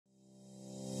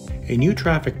A new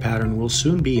traffic pattern will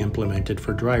soon be implemented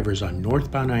for drivers on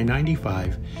northbound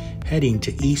I-95 heading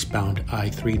to eastbound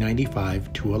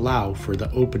I-395 to allow for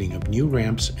the opening of new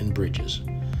ramps and bridges.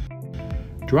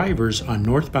 Drivers on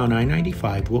northbound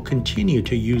I-95 will continue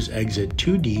to use exit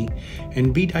 2D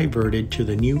and be diverted to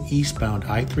the new eastbound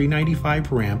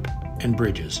I-395 ramp and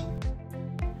bridges.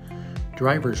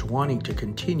 Drivers wanting to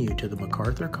continue to the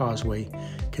MacArthur Causeway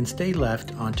can stay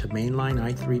left onto mainline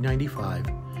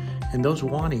I-395, and those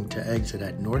wanting to exit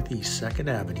at Northeast 2nd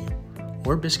Avenue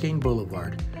or Biscayne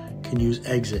Boulevard can use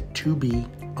exit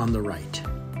 2B on the right.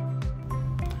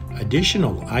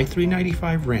 Additional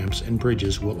I-395 ramps and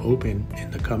bridges will open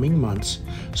in the coming months,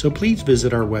 so please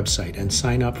visit our website and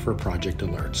sign up for project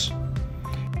alerts.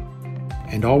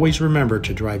 And always remember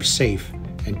to drive safe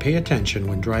and pay attention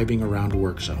when driving around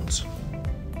work zones.